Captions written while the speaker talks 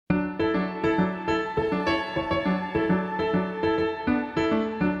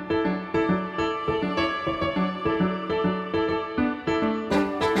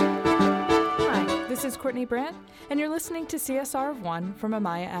is Courtney Brandt, and you're listening to CSR of One from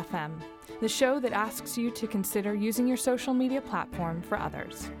Amaya FM, the show that asks you to consider using your social media platform for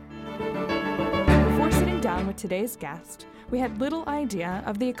others. Before sitting down with today's guest, we had little idea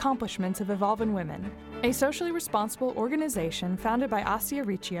of the accomplishments of Evolving Women, a socially responsible organization founded by Asia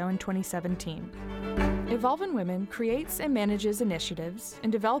Riccio in 2017. Evolving Women creates and manages initiatives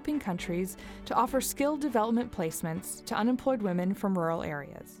in developing countries to offer skill development placements to unemployed women from rural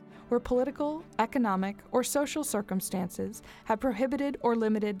areas, where political, economic, or social circumstances have prohibited or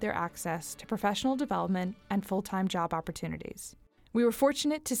limited their access to professional development and full-time job opportunities. We were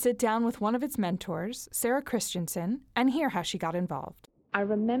fortunate to sit down with one of its mentors, Sarah Christensen, and hear how she got involved. I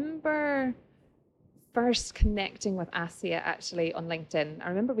remember first connecting with Asia actually on LinkedIn. I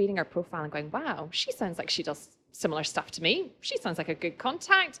remember reading her profile and going, wow, she sounds like she does similar stuff to me. She sounds like a good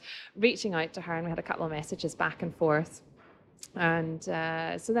contact. Reaching out to her, and we had a couple of messages back and forth. And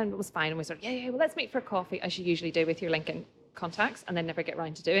so then it was fine. And we sort of, well, let's meet for coffee, as you usually do with your LinkedIn contacts, and then never get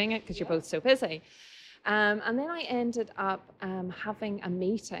around to doing it because you're both so busy. And then I ended up having a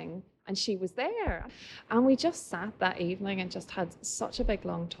meeting, and she was there. And we just sat that evening and just had such a big,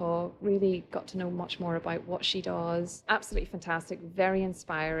 long talk, really got to know much more about what she does. Absolutely fantastic, very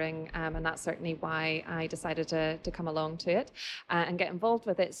inspiring. And that's certainly why I decided to come along to it and get involved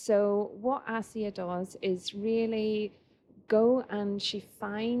with it. So what Asia does is really go and she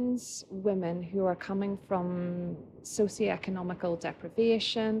finds women who are coming from socioeconomical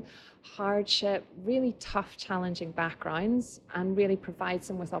deprivation, hardship, really tough, challenging backgrounds, and really provides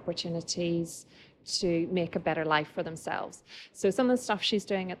them with opportunities to make a better life for themselves. So some of the stuff she's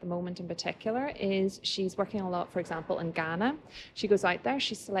doing at the moment in particular is she's working a lot, for example, in Ghana. She goes out there,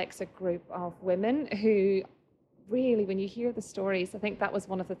 she selects a group of women who really, when you hear the stories, I think that was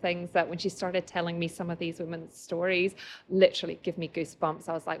one of the things that when she started telling me some of these women's stories, literally give me goosebumps.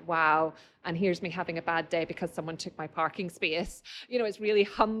 I was like, wow. And here's me having a bad day because someone took my parking space. You know, it's really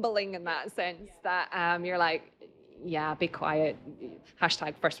humbling in that sense that you're like, yeah, be quiet.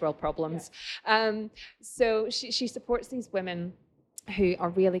 Hashtag first world problems. So she supports these women who are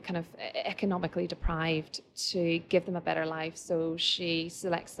really kind of economically deprived to give them a better life. So she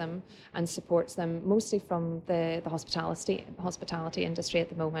selects them and supports them mostly from the hospitality industry at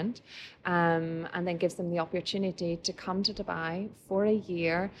the moment, and then gives them the opportunity to come to Dubai for a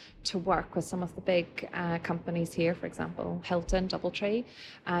year to work with some of the big companies here, for example, Hilton, DoubleTree,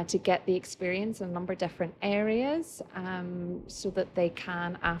 to get the experience in a number of different areas so that they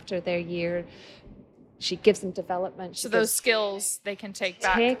can, after their year, she gives them development. So those skills they can take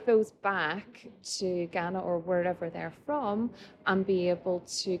back. Take those back to Ghana or wherever they're from and be able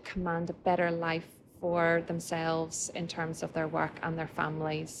to command a better life for themselves in terms of their work and their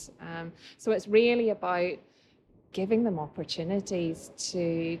families. So it's really about giving them opportunities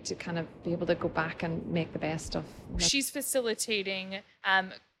to kind of be able to go back and make the best of. She's facilitating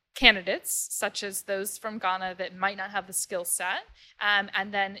candidates such as those from Ghana that might not have the skill set,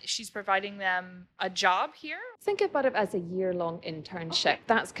 and then she's providing them a job here. Think about it as a year-long internship. Okay.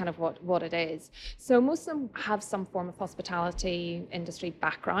 That's kind of what it is. So most of them have some form of hospitality industry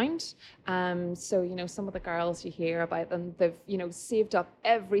background. So, you know, some of the girls you hear about them, they've, you know, saved up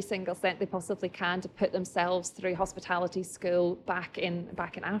every single cent they possibly can to put themselves through hospitality school back in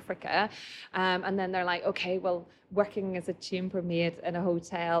Africa. And then they're like, okay, well, working as a chambermaid in a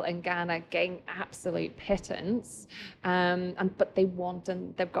hotel in Ghana, getting absolute pittance, but they want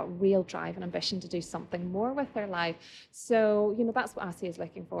and they've got real drive and ambition to do something more with their life. So, you know, that's what Asia is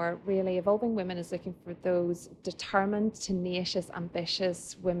looking for. Really, Evolving Women is looking for those determined, tenacious,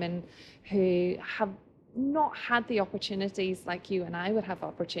 ambitious women who have not had the opportunities like you and I would have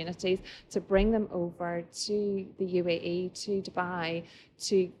opportunities to bring them over to the UAE, to Dubai,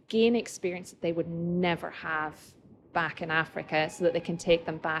 to gain experience that they would never have back in Africa, so that they can take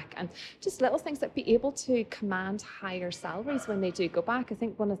them back, and just little things that be able to command higher salaries when they do go back. I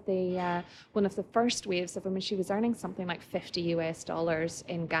think one of the first waves of women, she was earning something like $50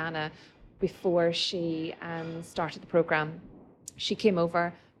 in Ghana before she started the program. She came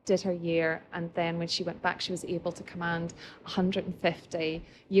over, did her year, and then when she went back, she was able to command $150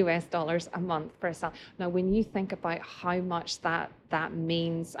 a month for a salary. Now, when you think about how much that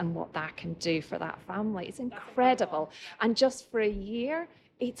means and what that can do for that family, it's incredible. And just for a year,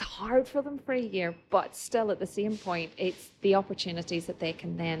 it's hard for them for a year, but still at the same point, it's the opportunities that they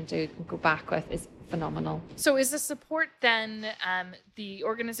can then do and go back with is phenomenal. So is the support then, the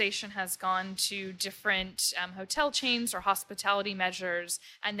organization has gone to different hotel chains or hospitality measures,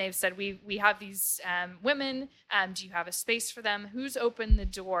 and they've said, we have these women, do you have a space for them? Who's opened the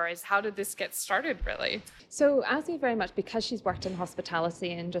doors? How did this get started, really? So Azzy, very much because she's worked in the hospitality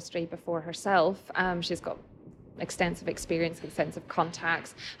industry before herself, she's got extensive experience, extensive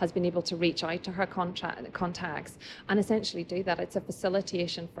contacts, has been able to reach out to her contacts and essentially do that. It's a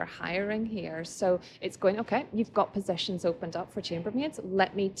facilitation for hiring here. So it's going, okay, you've got positions opened up for chambermaids.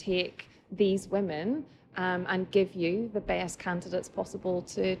 Let me take these women and give you the best candidates possible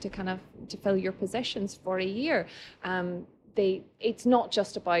to fill your positions for a year. It's not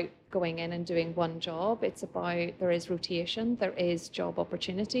just about going in and doing one job. It's about, there is rotation, there is job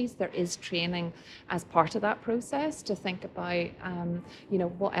opportunities, there is training as part of that process to think about,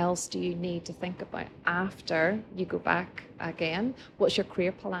 what else do you need to think about after you go back again? What's your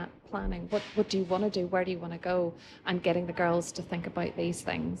career planning? What do you want to do? Where do you want to go? And getting the girls to think about these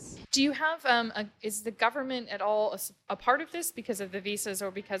things. Do you have, is the government at all a part of this because of the visas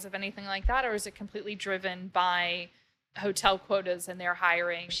or because of anything like that? Or is it completely driven by hotel quotas and their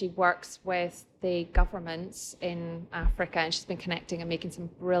hiring? She works with the governments in Africa, and she's been connecting and making some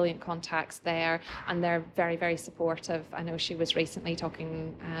brilliant contacts there, and they're very, very supportive. I know she was recently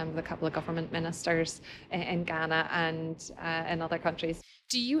talking with a couple of government ministers in Ghana and in other countries.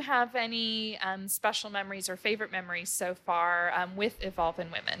 Do you have any special memories or favorite memories so far with Evolve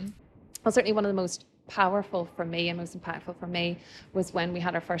in Women? Well, certainly one of the most powerful for me and most impactful for me was when we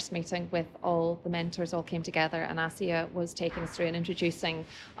had our first meeting with all the mentors all came together, and Assia was taking us through and introducing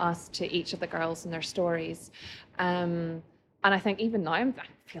us to each of the girls and their stories. And I think even now I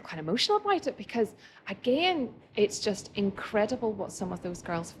feel quite emotional about it because, again, it's just incredible what some of those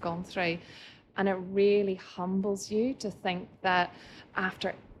girls have gone through. And it really humbles you to think that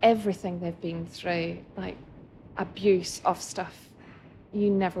after everything they've been through, like abuse of stuff you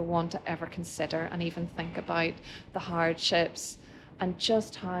never want to ever consider and even think about, the hardships, and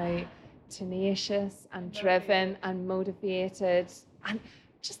just how tenacious and driven and motivated, and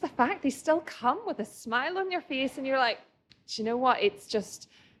just the fact they still come with a smile on your face, and you're like, do you know what? It's just,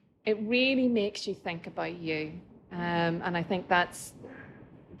 it really makes you think about you. And I think that's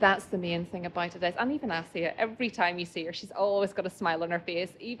the main thing about it is, and even Assia, every time you see her, she's always got a smile on her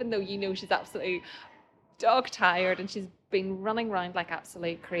face, even though you know she's absolutely dog tired and she's been running around like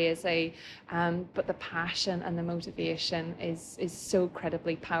absolute crazy, but the passion and the motivation is so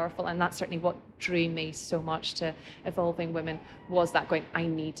incredibly powerful, and that's certainly what drew me so much to Evolving Women, was that going, I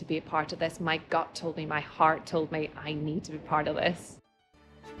need to be a part of this. My gut told me, my heart told me, I need to be part of this.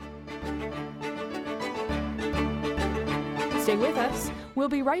 Stay with us. We'll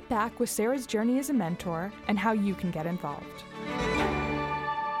be right back with Sarah's journey as a mentor and how you can get involved.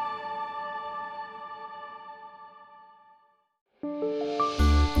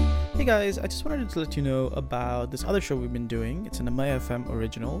 Hey guys, I just wanted to let you know about this other show we've been doing. It's an Amaya FM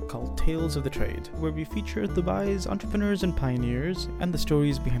original called Tales of the Trade, where we feature Dubai's entrepreneurs and pioneers and the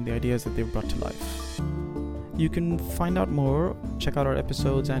stories behind the ideas that they've brought to life. You can find out more, check out our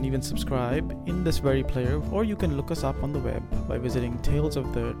episodes, and even subscribe in this very player, or you can look us up on the web by visiting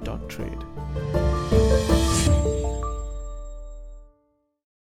talesofthe.trade.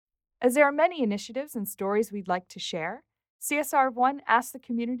 As there are many initiatives and stories we'd like to share, CSR of One asks the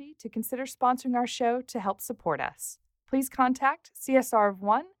community to consider sponsoring our show to help support us. Please contact CSR of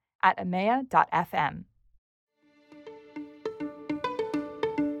One at amaya.fm.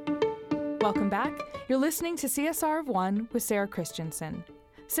 Welcome back. You're listening to CSR of One with Sarah Christensen.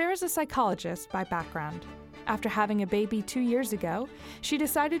 Sarah's a psychologist by background. After having a baby 2 years ago, she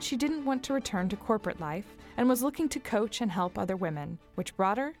decided she didn't want to return to corporate life and was looking to coach and help other women, which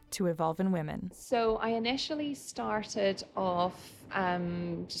brought her to Evolve in Women. So I initially started off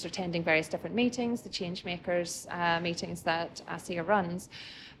just attending various different meetings, the Changemakers meetings that ASIA runs,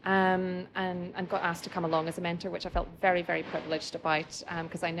 and got asked to come along as a mentor, which I felt very, very privileged about,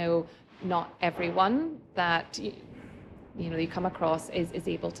 because I know not everyone that you come across is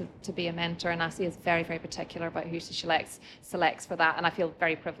able to be a mentor, and Assia is very, very particular about who she selects for that, and I feel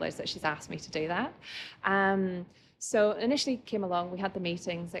very privileged that she's asked me to do that. So initially came along, we had the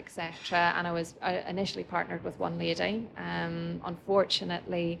meetings, etc., and I initially partnered with one lady.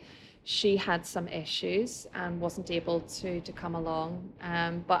 Unfortunately, She had some issues and wasn't able to come along.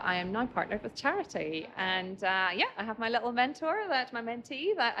 But I am now partnered with Charity. And I have my little mentor, my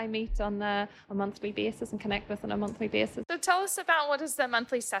mentee, that I meet on a monthly basis and connect with on a monthly basis. So tell us about, what does the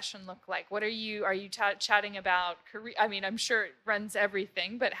monthly session look like? What are you chatting about career? I mean, I'm sure it runs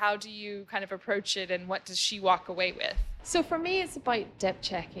everything, but how do you kind of approach it, and what does she walk away with? So for me, it's about dip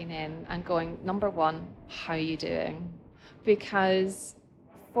checking in and going, number one, how are you doing? Because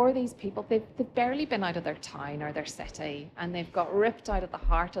for these people, they've barely been out of their town or their city, and they've got ripped out of the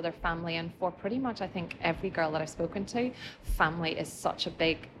heart of their family. And for pretty much, I think, every girl that I've spoken to, family is such a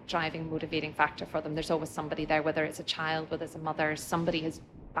big driving, motivating factor for them. There's always somebody there, whether it's a child, whether it's a mother, somebody is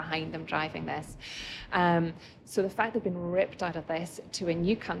behind them driving this. So the fact they've been ripped out of this to a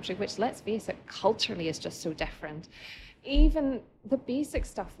new country, which, let's face it, culturally is just so different. Even the basic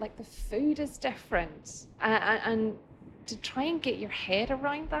stuff, like the food is different. And to try and get your head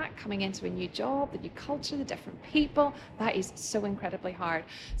around that, coming into a new job, the new culture, the different people, that is so incredibly hard.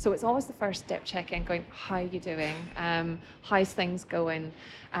 So it's always the first dip check-in, going, how are you doing? How's things going?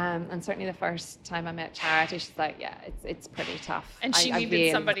 And certainly the first time I met Charity, she's like, yeah, it's pretty tough. And she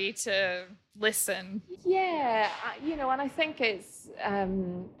needed somebody to listen. Yeah, and I think it's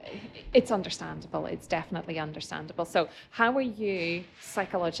understandable. It's definitely understandable. So how are you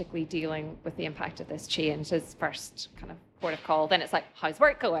psychologically dealing with the impact of this change is first kind of port of call. Then it's like, how's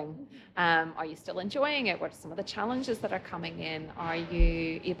work going? Are you still enjoying it? What are some of the challenges that are coming in? Are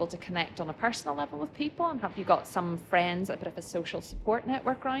you able to connect on a personal level with people? And have you got some friends, a bit of a social support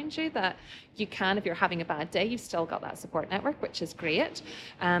network around you that you can, if you're having a bad day, you've still got that support network, which is great.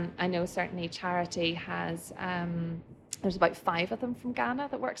 I know certainly Charity has... there's about 5 of them from Ghana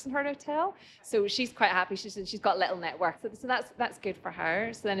that works in her hotel. So she's quite happy. She's got a little network. So that's good for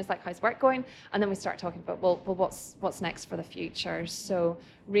her. So then it's like, how's work going? And then we start talking about, well, what's next for the future? So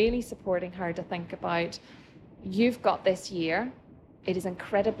really supporting her to think about, you've got this year. It is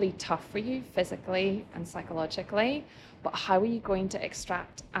incredibly tough for you physically and psychologically, but how are you going to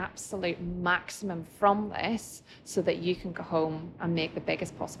extract absolute maximum from this so that you can go home and make the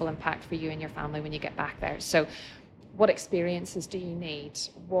biggest possible impact for you and your family when you get back there? So what experiences do you need?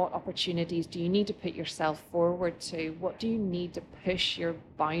 What opportunities do you need to put yourself forward to? What do you need to push your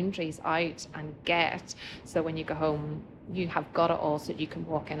boundaries out and get so when you go home, you have got it all so that you can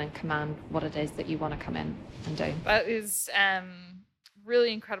walk in and command what it is that you want to come in and do? That is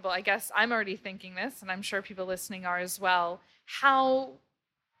really incredible. I guess I'm already thinking this, and I'm sure people listening are as well. How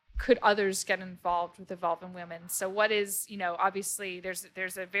could others get involved with Evolving Women? So what is, obviously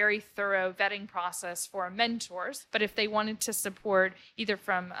there's a very thorough vetting process for mentors, but if they wanted to support either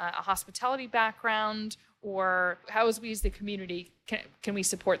from a hospitality background, or how as we as the community can we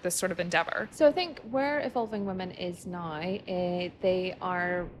support this sort of endeavor? So I think where Evolving Women is now, they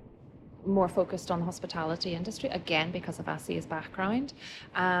are more focused on the hospitality industry, again, because of Asia's background.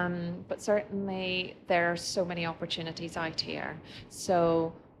 But certainly there are so many opportunities out here.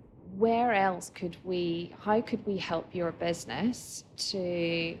 So where else how could we help your business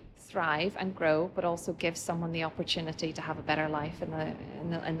to thrive and grow, but also give someone the opportunity to have a better life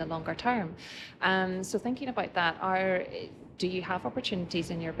in the longer term? So thinking about that, do you have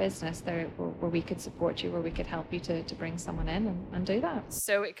opportunities in your business there where we could support you, where we could help you to bring someone in and do that?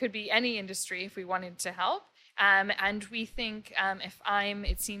 So it could be any industry if we wanted to help. And we think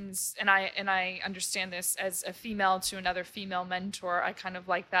it seems, and I understand this as a female to another female mentor, I kind of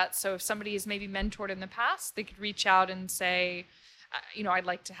like that. So if somebody is maybe mentored in the past, they could reach out and say, I'd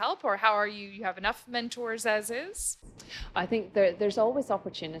like to help, or how are you? You have enough mentors as is? I think there's always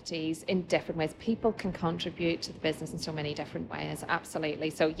opportunities in different ways. People can contribute to the business in so many different ways, absolutely.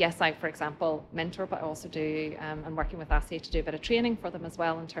 So yes, I, for example, mentor, but I also do, I'm working with Asia to do a bit of training for them as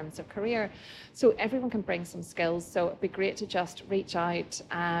well in terms of career. So everyone can bring some skills. So it'd be great to just reach out.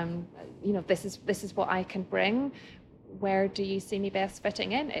 This is what I can bring. Where do you see me best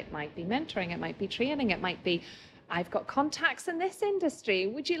fitting in? It might be mentoring, it might be training, it might be, I've got contacts in this industry.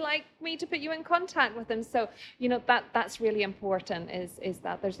 Would you like me to put you in contact with them? So, that's really important is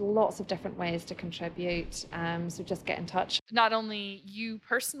that there's lots of different ways to contribute. So just get in touch. Not only you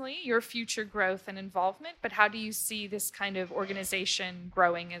personally, your future growth and involvement, but how do you see this kind of organization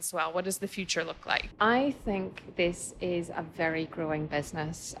growing as well? What does the future look like? I think this is a very growing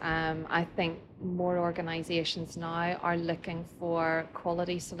business. I think more organizations now are looking for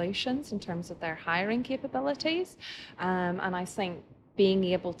quality solutions in terms of their hiring capabilities. And I think being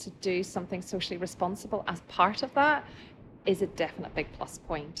able to do something socially responsible as part of that is a definite big plus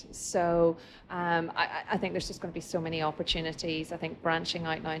point. So I think there's just going to be so many opportunities. I think branching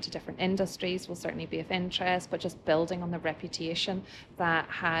out now into different industries will certainly be of interest, but just building on the reputation that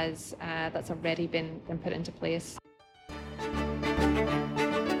has that's already been put into place.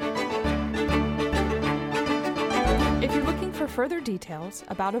 If you're looking for further details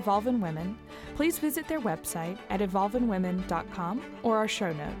about Evolvin' Women, please visit their website at evolvinwomen.com or our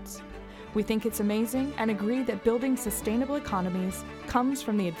show notes. We think it's amazing and agree that building sustainable economies comes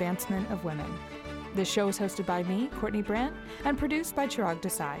from the advancement of women. This show is hosted by me, Courtney Brandt, and produced by Chirag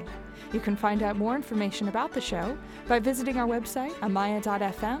Desai. You can find out more information about the show by visiting our website,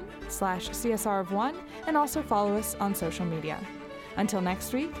 amaya.fm/CSR of 1, and also follow us on social media. Until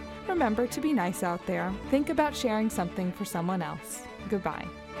next week, remember to be nice out there. Think about sharing something for someone else. Goodbye.